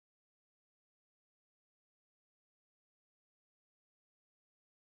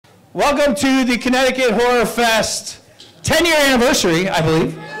Welcome to the Connecticut Horror Fest 10-year anniversary, I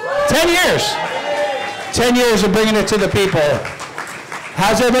believe. 10 years. 10 years of bringing it to the people.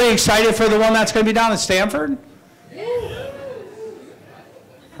 How's everybody excited for the one that's going to be down in Stamford?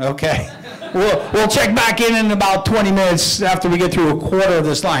 Okay. We'll check back in about 20 minutes after we get through a quarter of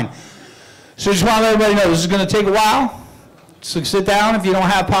this line. So just want to let everybody know this is going to take a while. So sit down. If you don't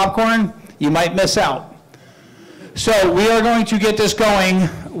have popcorn, you might miss out. So we are going to get this going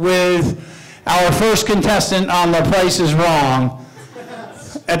with our first contestant on The Price is Wrong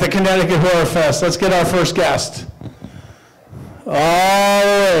at the Connecticut Horror Fest. Let's get our first guest. All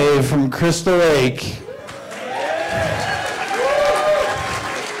the way from Crystal Lake.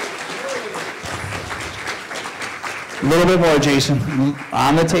 A little bit more, Jason.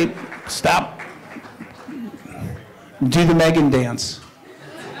 On the tape. Stop. Do the Megan dance.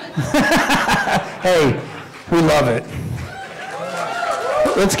 Hey, we love it.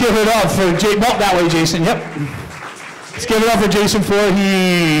 Let's give it up for Jason. No, that way, Jason. Yep. Let's give it up for Jason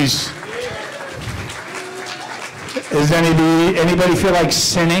Voorhees. Does anybody feel like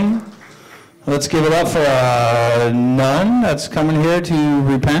sinning? Let's give it up for a nun that's coming here to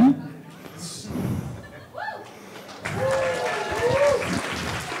repent.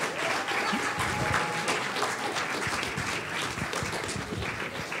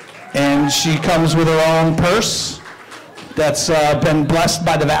 And she comes with her own purse that's been blessed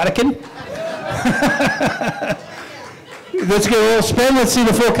by the Vatican. Let's give it a little spin. Let's see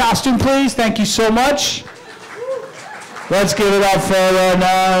the full costume, please. Thank you so much. Let's give it up for the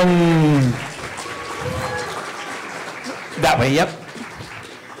nun. That way, yep.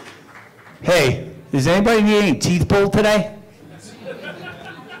 Hey, does anybody need any teeth pulled today?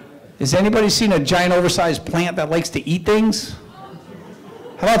 Has anybody seen a giant oversized plant that likes to eat things?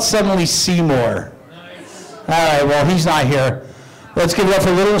 How about suddenly Seymour? All right, well, he's not here. Let's give it up for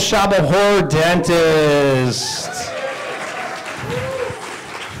Little Shop of Horror Dentist.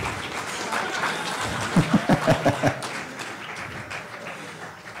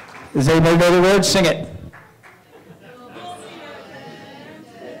 Does anybody know the words? Sing it.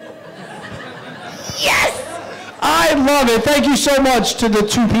 Yes! I love it. Thank you so much to the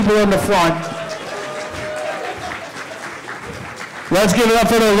two people in the front. Let's give it up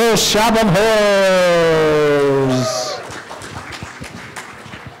for the Little Shop of Horrors.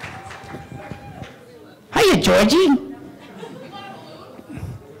 Hiya, Georgie.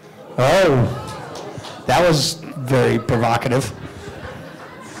 Oh, that was very provocative.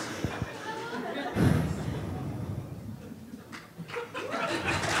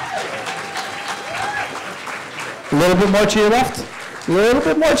 A little bit more to your left. A little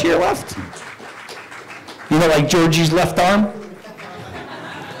bit more to your left. You know, like Georgie's left arm?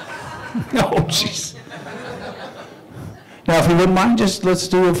 Oh, jeez. Now, if you wouldn't mind, just let's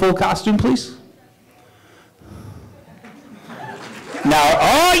do a full costume, please. Now,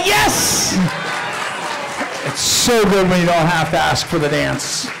 oh, yes! It's so good when you don't have to ask for the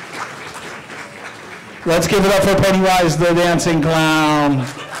dance. Let's give it up for Pennywise the Dancing Clown,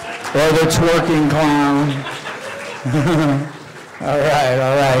 or the Twerking Clown. All right,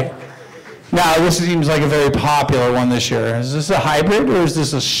 all right. Now, this seems like a very popular one this year. Is this a hybrid, or is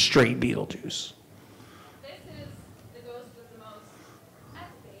this a straight Beetlejuice? This is the ghost is the most as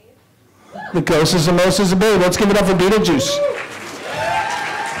a babe. The ghost is the most as a babe. Let's give it up for Beetlejuice.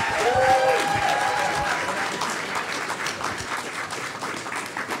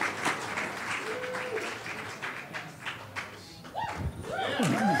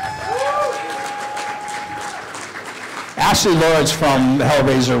 Ashley Lawrence from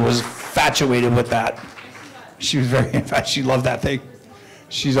Hellraiser was infatuated with that. She was very infatuated. She loved that thing.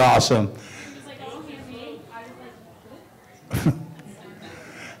 She's awesome. She was like, oh, me. I was like,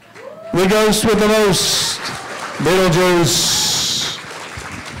 The ghost with the most, Beetlejuice.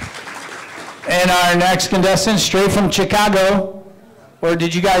 And our next contestant, straight from Chicago. Or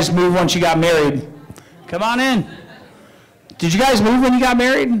did you guys move once you got married? Come on in. Did you guys move when you got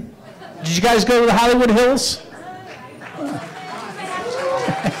married? Did you guys go to the Hollywood Hills?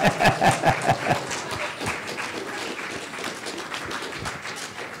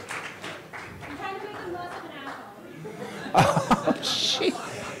 Oh, shit.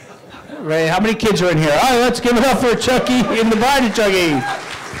 Right, how many kids are in here? All right, let's give it up for Chucky in the Bride Chucky.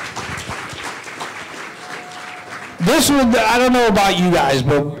 This one, I don't know about you guys,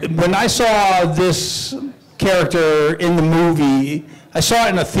 but when I saw this character in the movie, I saw it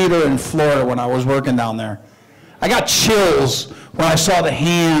in a theater in Florida when I was working down there. I got chills when I saw the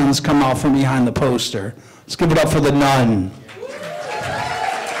hands come out from behind the poster. Let's give it up for the nun.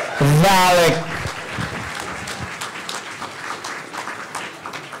 Valak.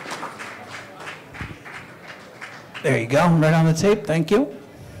 There you go, right on the tape, thank you.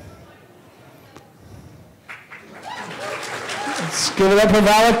 Let's give it up for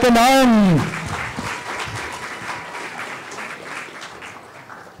Alec Damone.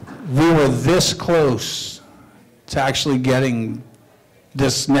 We were this close to actually getting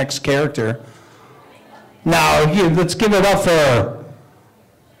this next character. Now, let's give it up for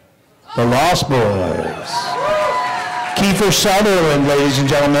the Lost Boys. Kiefer Sutherland, ladies and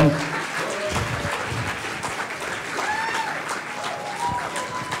gentlemen.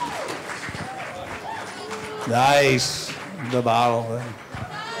 Nice, the bottle.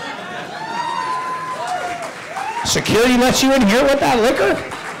 Security lets you in here with that liquor?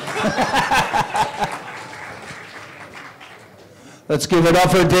 Let's give it up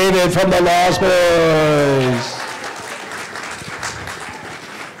for David from the Lost Boys.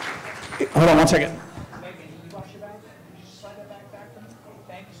 Hold on one second. Megan, can you wash your bag? Can you just slide that back for me?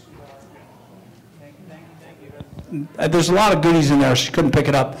 Thank you, sweetheart. Thank you. There's a lot of goodies in there. She couldn't pick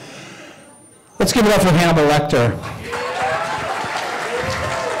it up. Let's give it up for Hannibal Lecter.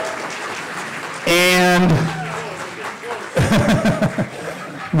 And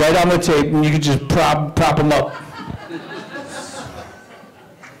right on the tape, and you can just prop him up.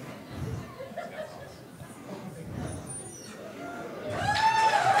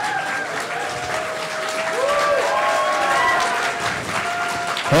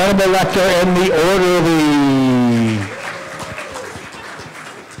 Hannibal Lecter and the Orderly.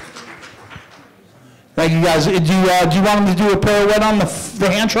 Thank you guys. Do you want him to do a pirouette on the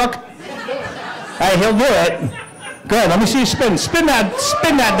hand truck? Hey, he'll do it. Go ahead, let me see you spin. Spin that,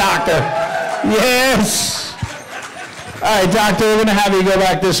 doctor. Yes. All right, doctor, we're gonna have you go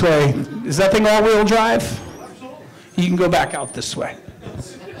back this way. Is that thing all-wheel drive? You can go back out this way.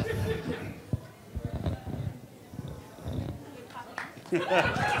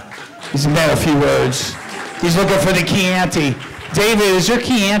 He's a man of few words. He's looking for the Chianti. David, is there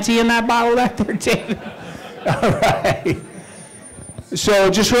Chianti in that bottle back there, David? All right. So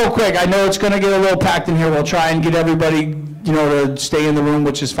just real quick, I know it's going to get a little packed in here. We'll try and get everybody, to stay in the room,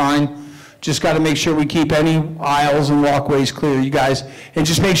 which is fine. Just got to make sure we keep any aisles and walkways clear, you guys. And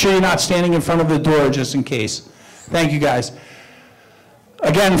just make sure you're not standing in front of the door just in case. Thank you, guys.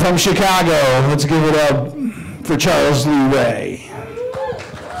 Again, from Chicago, let's give it up for Charles Lee Ray.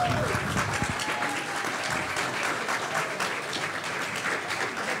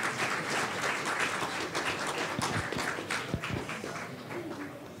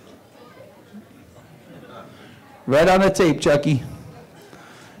 Right on the tape, Chucky.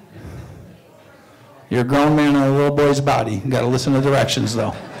 You're a grown man in a little boy's body. You got to listen to directions,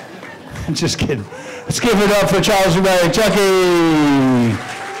 though. Just kidding. Let's give it up for Charles Ray, Chucky.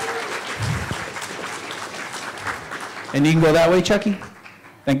 And you can go that way, Chucky.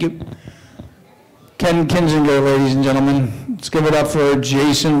 Thank you. Ken Kinzinger, ladies and gentlemen. Let's give it up for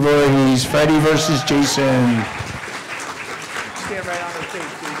Jason Voorhees, Freddy versus Jason. Stand right on the tape,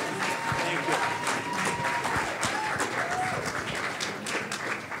 Jason. Thank you.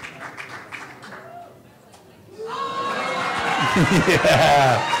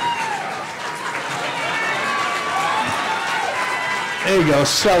 Yeah. There you go.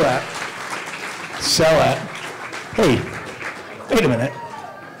 Sell that. Sell that. Hey, wait a minute.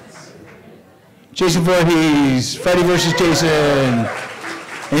 Jason Voorhees, Freddy versus Jason.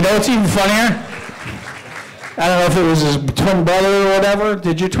 You know what's even funnier? I don't know if it was his twin brother or whatever.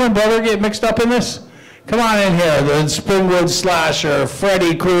 Did your twin brother get mixed up in this? Come on in here, the Springwood slasher,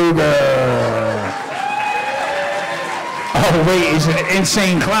 Freddy Krueger. Oh wait, he's an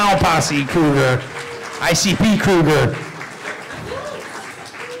insane clown posse Krueger. ICP Krueger.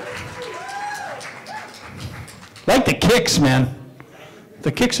 Like the kicks, man.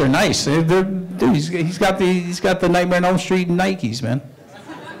 The kicks are nice. Dude, he's got the Nightmare on Elm Street Nikes, man.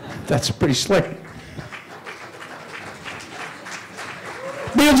 That's pretty slick.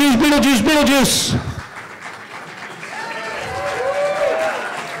 Beetlejuice, Beetlejuice, Beetlejuice.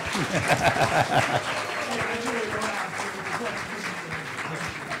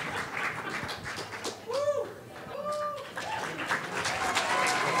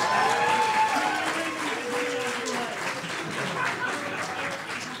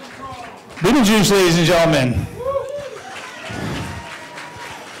 Beetlejuice, ladies and gentlemen.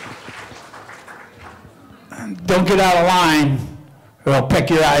 Don't get out of line, or I'll peck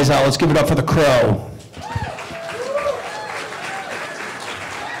your eyes out. Let's give it up for the Crow.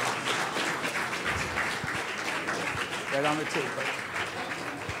 Right on the tape.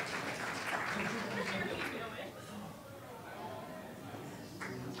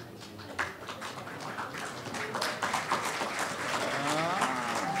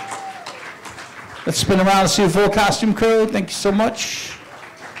 Let's spin around and see a full costume crew. Thank you so much.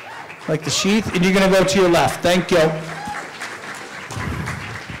 Like the sheath. And you're going to go to your left. Thank you.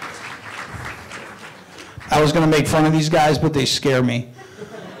 I was going to make fun of these guys, but they scare me.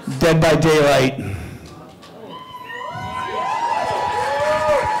 Dead by Daylight.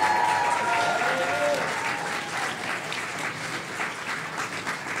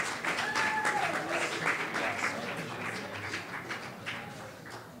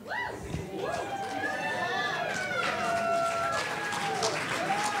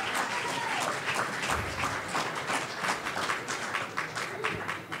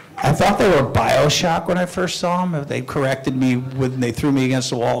 I thought they were BioShock when I first saw them. They corrected me when they threw me against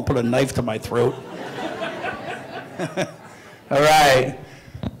the wall and put a knife to my throat. All right.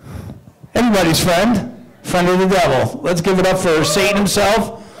 Everybody's friend, friend of the devil. Let's give it up for Satan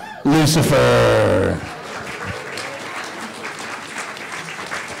himself, Lucifer.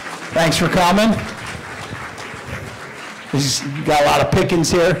 Thanks for coming. He's got a lot of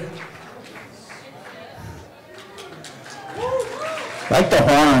pickings here. Like the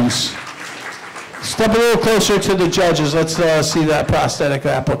horns. Step a little closer to the judges. Let's see that prosthetic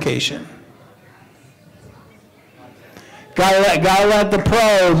application. Gotta let the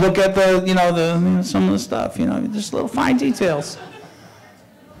pro look at the some of the stuff. Just little fine details.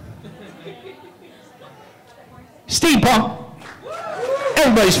 Steampunk.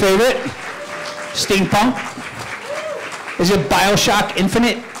 Everybody's favorite. Steampunk. Is it BioShock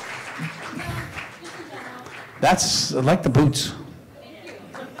Infinite? I like the boots.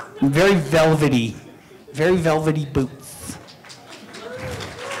 Very velvety boots.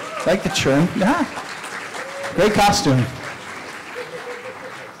 Like the trim. Yeah. Great costume.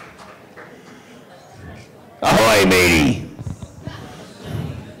 Ahoy, matey.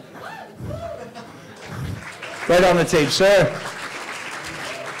 Right on the tape, sir.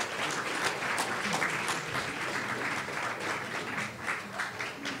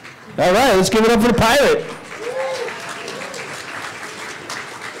 All right, let's give it up for the pirate.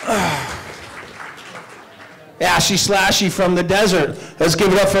 Ashy Slashy from the desert. Let's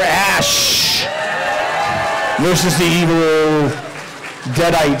give it up for Ash versus the evil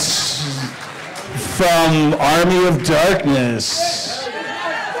Deadites from Army of Darkness.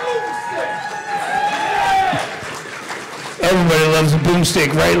 Everybody loves a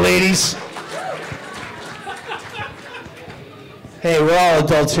boomstick, right, ladies? Hey, we're all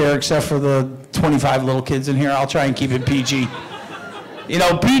adults here except for the 25 little kids in here. I'll try and keep it PG.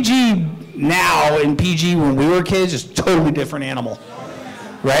 PG now and PG when we were kids is a totally different animal,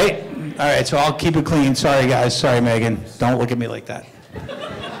 right? All right, so I'll keep it clean. Sorry, guys. Sorry, Megan. Don't look at me like that.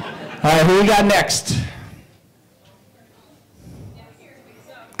 All right, who we got next?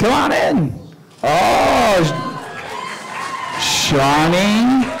 Come on in. Oh,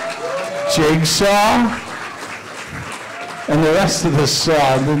 Shawnee, Jigsaw, and the rest of this.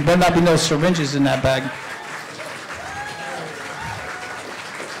 There better not be no syringes in that bag.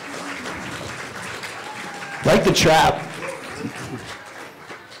 Like the trap.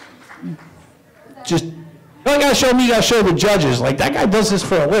 Just, you don't gotta show me, you gotta show the judges. Like, that guy does this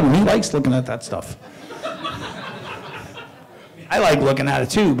for a living. He likes looking at that stuff. I like looking at it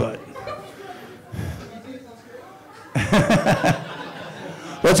too, but.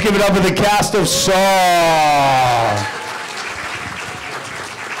 Let's give it up for the cast of Saw.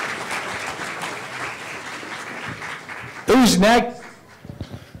 Who's next?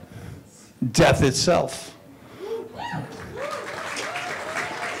 Death itself.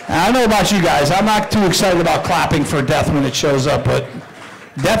 I don't know about you guys. I'm not too excited about clapping for Death when it shows up, but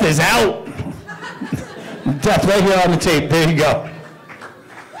Death is out. Death right here on the tape. There you go.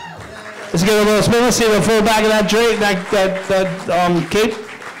 Let's give it a little spin. Let's see the full back of that drape, that cape.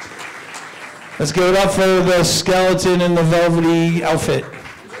 Let's give it up for the skeleton in the velvety outfit.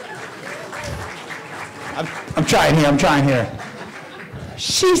 I'm trying here.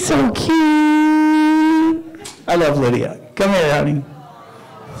 She's so cute. I love Lydia. Come here, honey.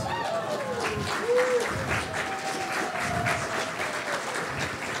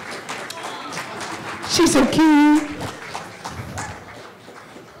 She's so cute.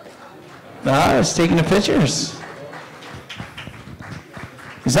 I was taking the pictures.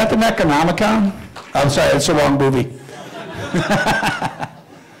 Is that the Necronomicon? I'm sorry, it's the wrong movie.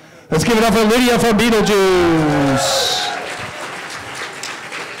 Let's give it up for Lydia from Beetlejuice.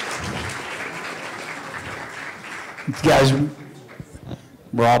 Guys,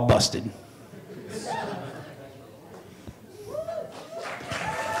 we're all busted.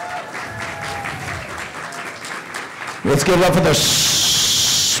 Let's give it up for the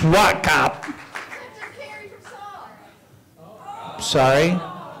SWAT cop. Sorry.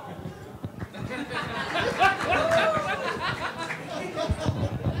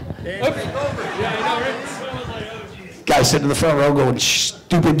 Guy sitting in the front row going,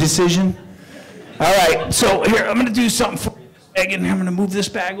 stupid decision. All right, so here, I'm going to do something for Megan. I'm going to move this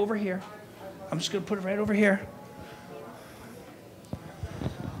bag over here. I'm just going to put it right over here.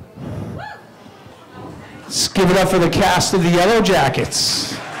 Let's give it up for the cast of the Yellow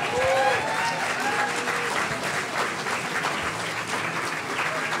Jackets.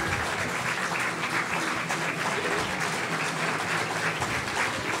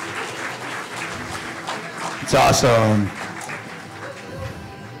 It's awesome.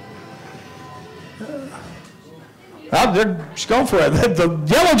 Well, they're just going for it. The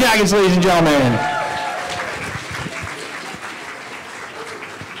Yellow Jackets, ladies and gentlemen.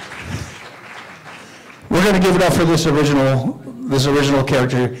 We're going to give it up for this original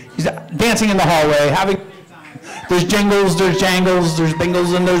character. He's dancing in the hallway, there's jingles, there's jangles, there's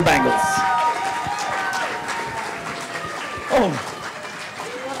bingles, and there's bangles. Oh.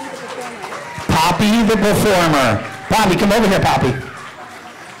 Poppy the performer. Poppy, come over here, Poppy.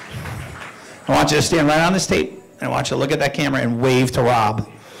 I want you to stand right on this tape, and I want you to look at that camera and wave to Rob.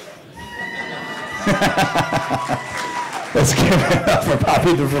 Let's give it up for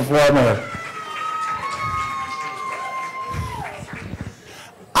Poppy the performer.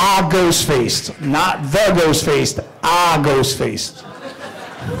 Ghost-faced, not the ghost-faced, ghost-faced.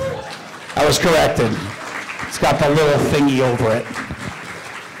 I was corrected. It's got the little thingy over it.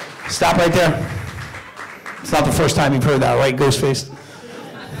 Stop right there. It's not the first time you've heard that, right, ghost-faced?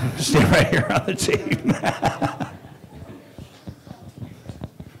 Stand right here on the tape.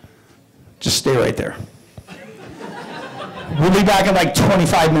 Just stay right there. We'll be back in like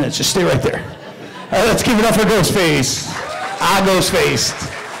 25 minutes. Just stay right there. All right, let's give it up for Ghostface. Ghost-faced.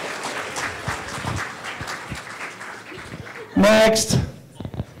 Next.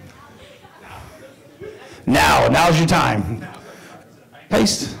 Now's your time.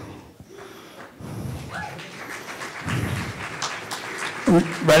 Paste.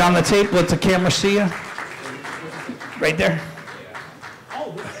 Right on the tape, let the camera see you. Right there.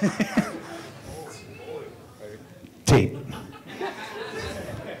 Tape.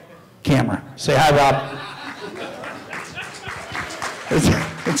 Camera. Say hi, Rob.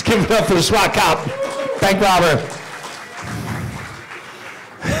 Let's give it up for the SWAT cop. Bank robber.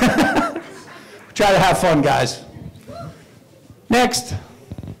 Try to have fun, guys. Next.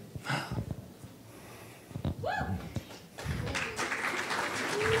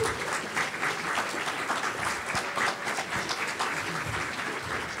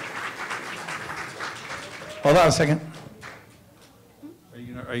 Hold on a second.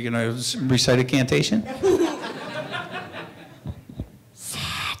 Are you gonna recite a cantation?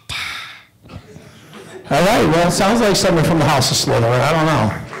 All right, well, it sounds like someone from the House of Slytherin. I don't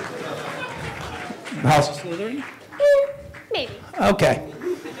know. House of Slytherin? Maybe. Okay.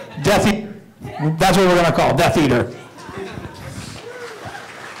 Death Eater. That's what we're going to call Death Eater.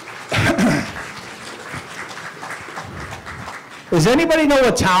 Does anybody know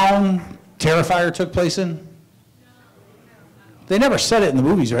what town Terrifier took place in? They never said it in the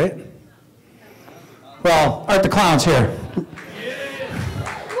movies, right? Well, Art the Clown's here.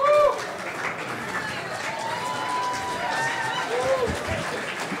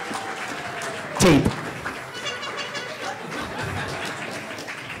 Tape.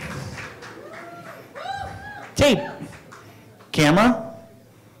 Tape. Camera.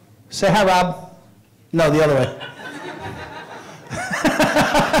 Say hi, Rob. No, the other way.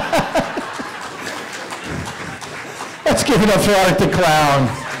 Let's give it up for Art the Clown.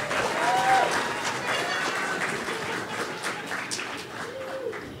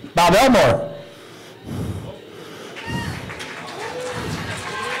 Bob Elmore.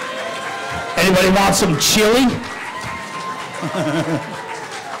 Anybody want some chili?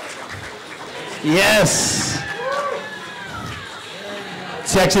 Yes.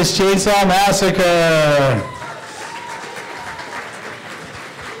 Texas Chainsaw Massacre.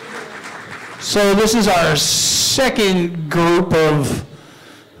 So this is our second group of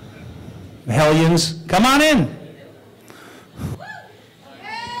hellions. Come on in.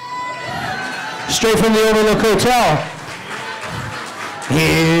 Straight from the Overlook Hotel.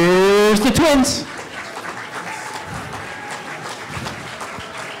 Here's the twins.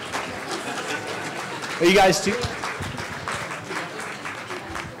 Are you guys two?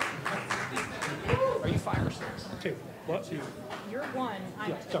 Are you 5 or 6? 2. What? 2. You're 1.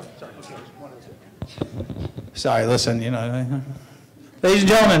 I'm 2. Sorry. Okay, one of 2. Sorry, listen, you know. Ladies and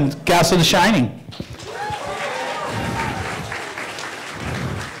gentlemen, cast of The Shining.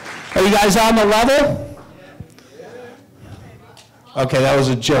 Are you guys on the level? Okay, that was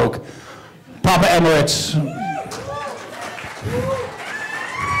a joke. Papa Emirates.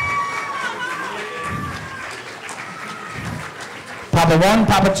 Papa 1,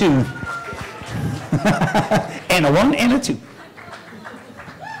 Papa 2. And a 1 and a 2.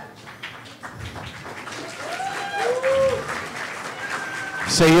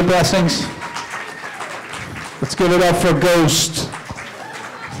 Say your blessings. Let's give it up for Ghost.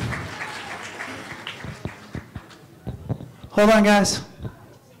 Hold on, guys.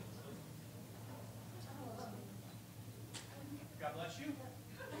 God bless you.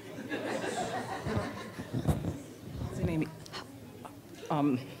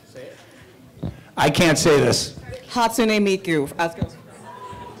 Say it. I can't say this. Hatsune Miku. Ask Ghost.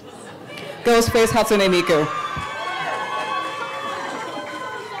 Ghostface Hatsune Miku.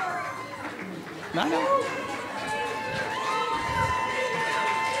 No.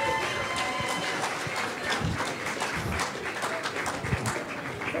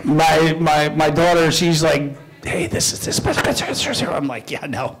 My daughter, she's like, hey, this is this. I'm like, yeah,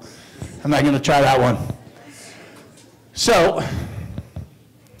 no. I'm not going to try that one. So,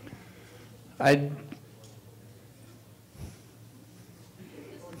 I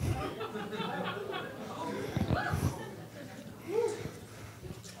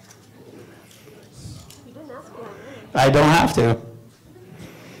don't have to.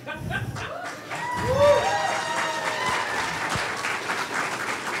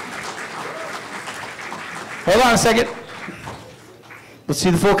 Hold on a second. Let's see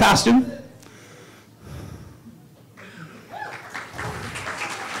the full costume.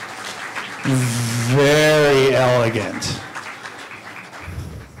 Very elegant.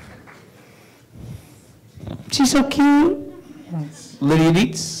 She's so cute. Lydia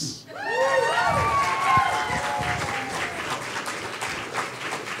Dietz.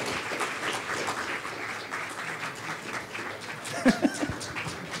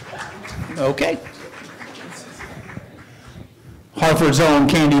 Okay. Hartford's own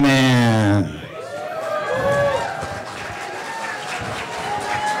Candyman.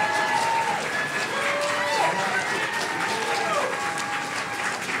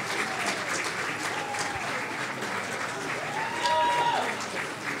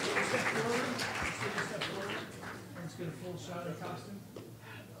 Let's get a full shot of costume.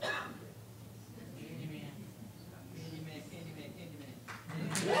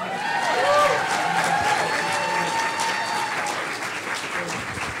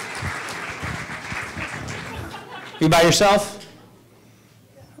 You by yourself?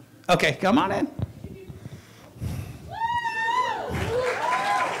 Okay, come on in.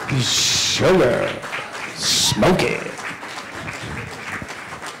 Sugar. Smoky.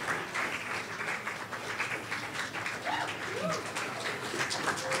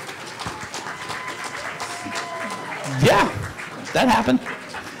 Yeah, that happened.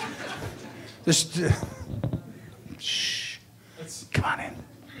 Just, shh. Come on in.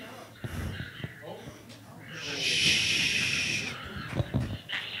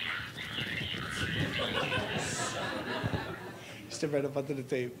 Step right up onto the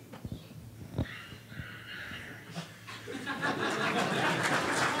tape.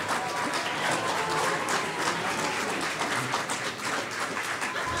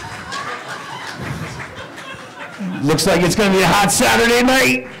 Looks like it's going to be a hot Saturday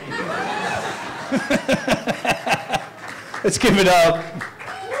night. Let's give it up.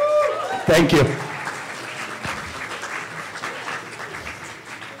 Thank you.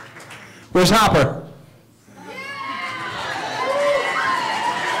 Where's Hopper?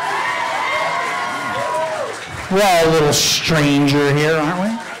 We're all a little stranger here, aren't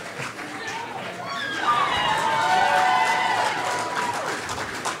we?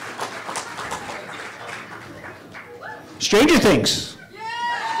 Stranger Things.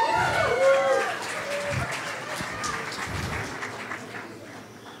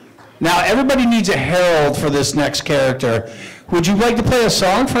 Now, everybody needs a herald for this next character. Would you like to play a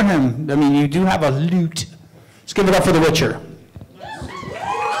song for him? I mean, you do have a lute. Let's give it up for The Witcher.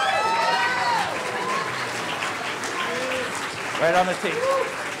 Right on the tape.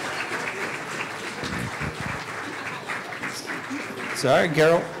 Sorry,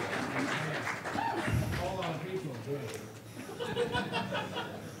 Carol.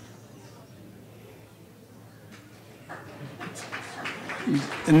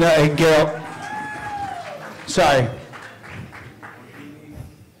 No, hey, Gail. Sorry.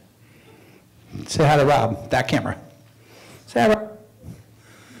 Say hi to Rob, that camera. Say hi, Rob.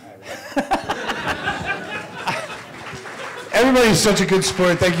 Everybody's such a good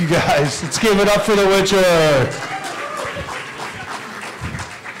sport. Thank you, guys. Let's give it up for The Witcher.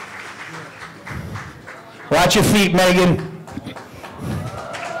 Watch your feet, Megan.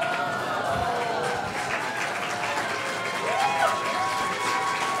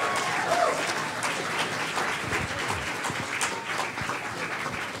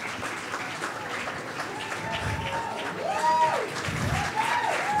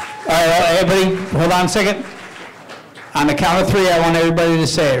 All right, everybody, hold on a second. On the count of three, I want everybody to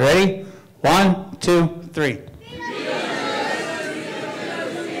say it. Ready? 1, 2, 3.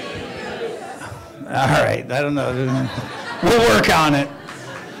 All right, I don't know. We'll work on it.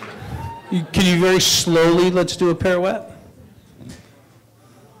 Can you very slowly, let's do a pirouette?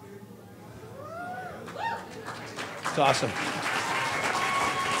 It's awesome.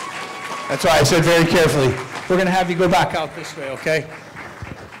 That's why I said very carefully. We're going to have you go back out this way, okay?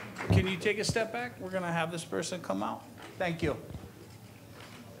 Can you take a step back? We're going to have this person come out. Thank you.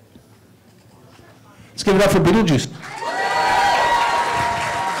 Let's give it up for Beetlejuice.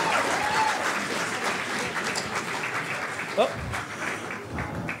 Oh.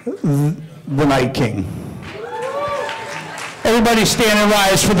 The Night King. Everybody stand and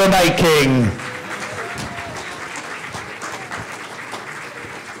rise for the Night King.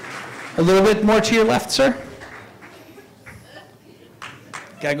 A little bit more to your left, sir.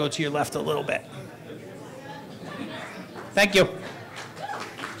 Gotta go to your left a little bit. Thank you.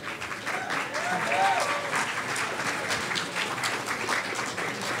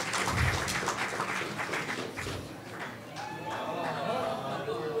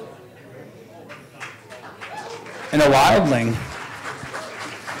 And a wildling.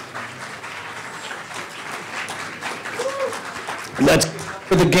 Let's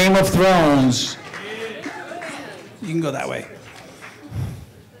for the Game of Thrones. You can go that way.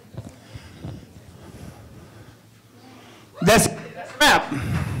 That's a wrap.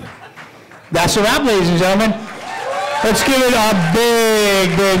 That's a wrap, ladies and gentlemen. Let's give it a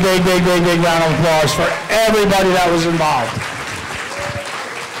big round of applause for everybody that was involved.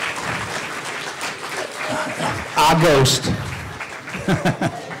 Our ghost.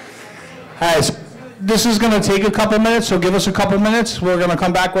 All right, so this is going to take a couple minutes, so give us a couple minutes. We're going to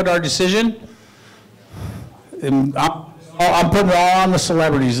come back with our decision. And I'm putting it all on the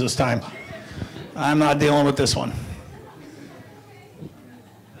celebrities this time. I'm not dealing with this one.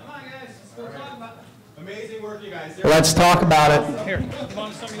 Amazing work, you guys. Let's talk about it. Here, you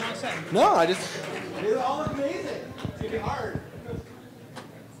want something you want to say? No, I just. They all look amazing. It's gonna be hard.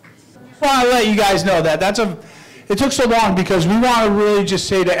 I want to let you guys know that it took so long because we want to really just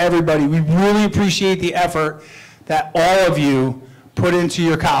say to everybody, we really appreciate the effort that all of you put into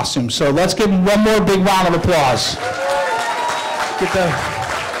your costumes. So let's give them one more big round of applause. Get the.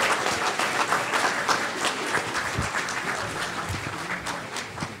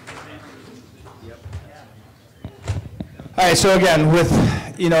 All right, so again, with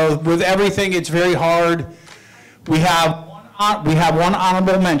everything, it's very hard. We have one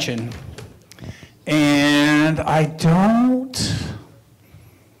honorable mention, and I don't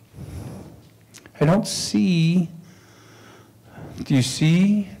see. Do you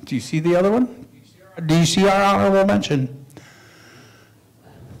see the other one? Do you see our honorable mention?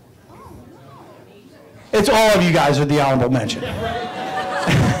 It's all of you guys are the honorable mention.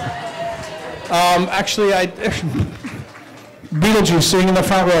 Actually, Beetlejuice sitting in the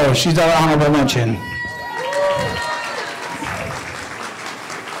front row. She's our honorable mention.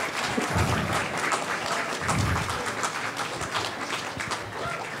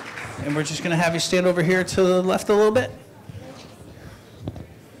 And we're just going to have you stand over here to the left a little bit.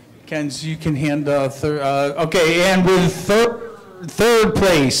 Ken's, you can hand okay, and with third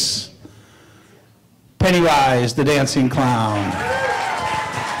place, Pennywise, the dancing clown.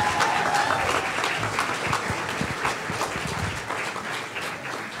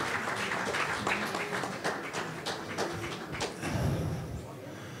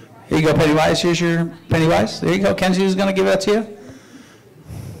 Here you go, Pennywise. Here's your Pennywise. There you go. Kenzie's going to give that to you.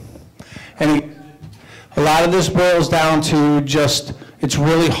 And a lot of this boils down to just, it's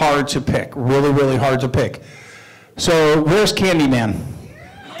really hard to pick. Really, really hard to pick. So where's Candyman?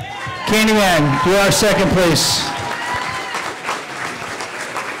 Candyman, you're our second place.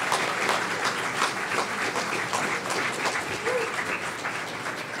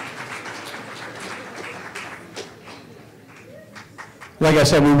 Like I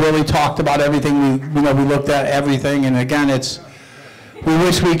said, we really talked about everything. We looked at everything, and again, we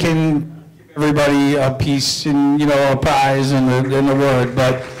wish we can give everybody a piece and a prize in the word,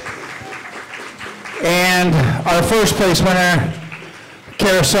 and our first place winner,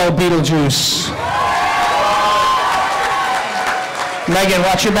 Carousel Beetlejuice. Megan,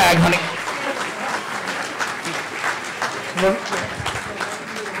 watch your bag, honey.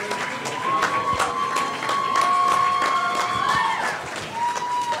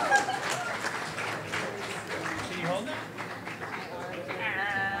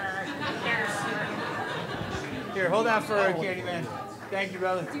 Here, hold that for Candyman. Thank you,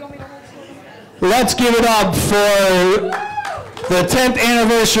 brother. Do you want me to hold it? Let's give it up for the 10th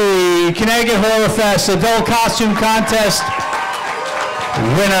anniversary Connecticut Horror Fest Adult Costume Contest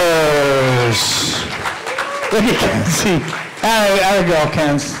winners. Look at Kenzie. There we go,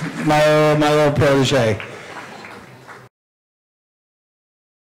 Ken's, my little protege.